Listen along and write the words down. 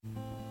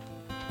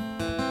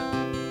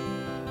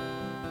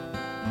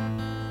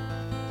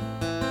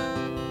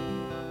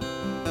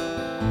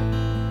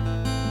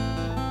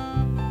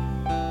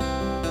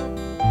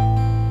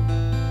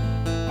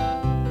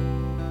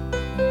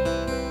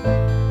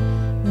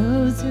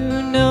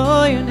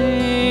your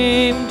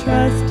name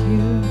trust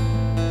you.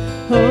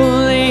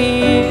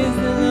 Holy is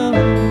the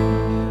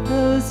Lord.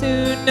 Those who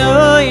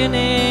know your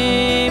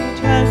name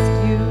trust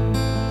you.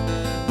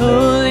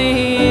 Holy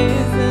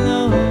is the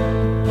Lord.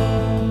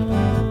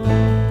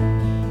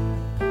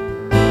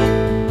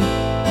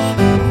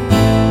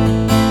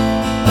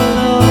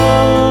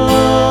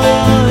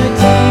 Lord,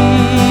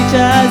 teach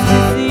us to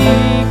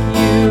seek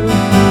you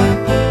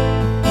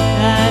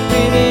and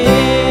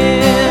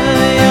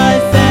reveal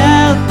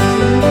yourself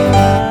to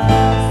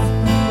us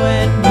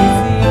when we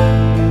seek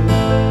you.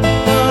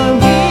 For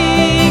we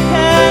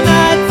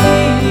cannot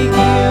seek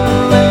you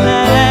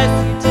unless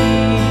you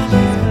teach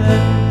us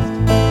first,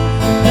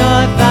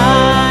 nor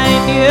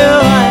find you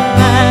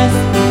unless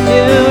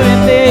you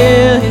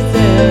reveal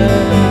yourself.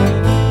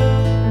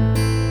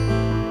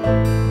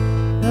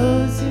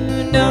 Those who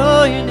know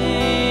your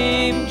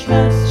name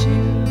trust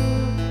you.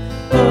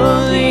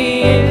 Holy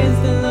is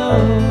the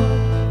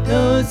Lord.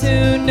 Those who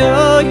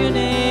know your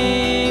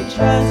name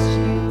trust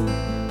you.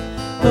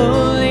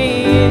 Holy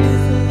is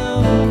the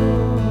Lord.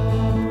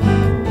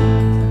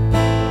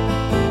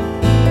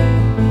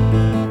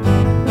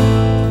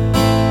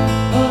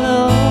 Oh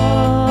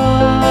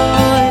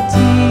Lord,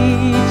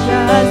 teach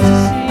us to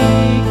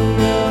seek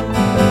you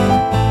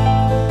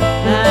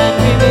and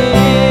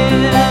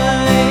reveal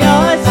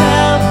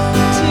yourself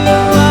to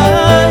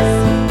us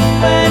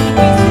when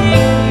we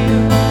seek you.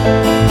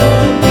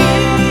 For we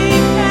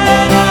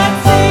cannot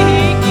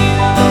seek you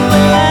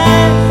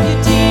unless you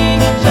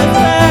teach us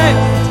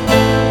first,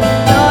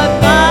 nor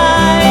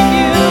find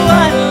you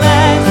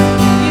unless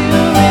you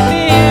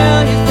reveal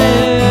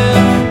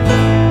yourself.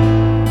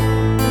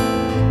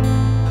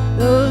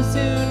 Those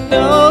who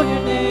know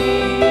your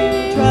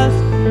name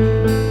trust you.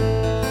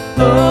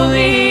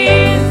 Holy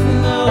is the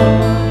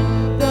Lord.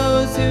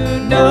 Those who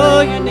know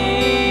your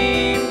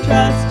name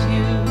trust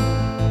you.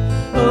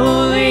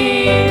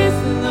 Holy is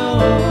the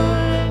Lord.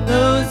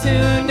 Those who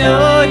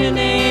know your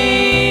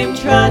name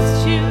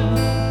trust you.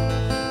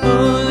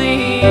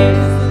 Holy is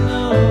the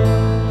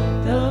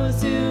Lord.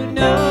 Those who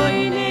know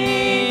your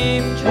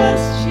name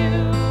trust you.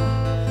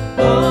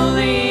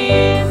 Holy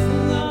is the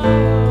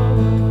Lord.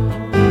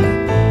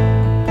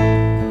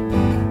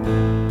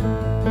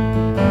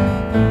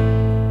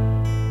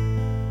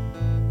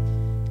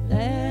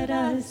 Let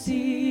us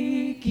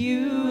seek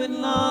you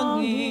in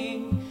longing,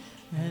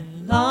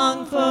 and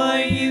long for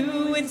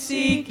you in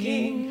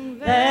seeking.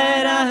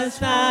 Let us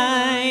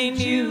find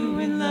you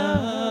in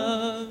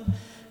love,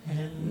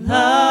 and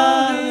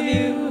love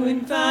you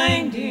in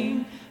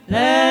finding.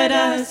 Let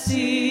us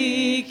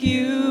seek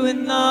you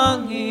in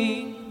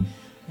longing,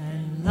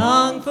 and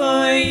long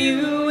for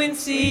you in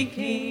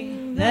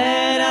seeking.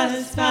 Let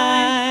us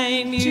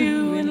find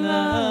you in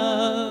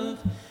love,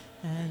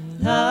 and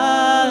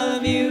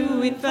love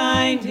you in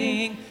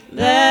finding.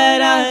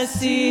 Let us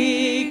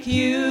seek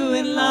you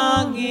in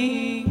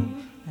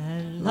longing,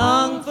 and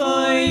long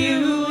for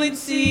you in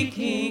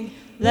seeking.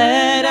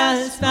 Let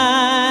us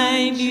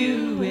find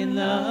you in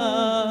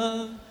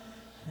love,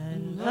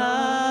 and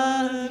love